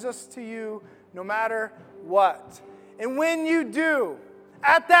Jesus to you no matter what. And when you do,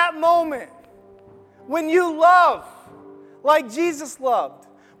 at that moment, when you love like Jesus loved,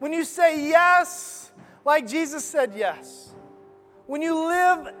 when you say yes like Jesus said yes, when you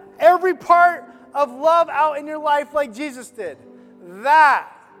live every part of love out in your life like Jesus did,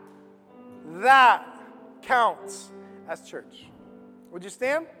 that counts as church. Would you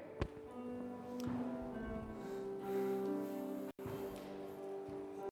stand?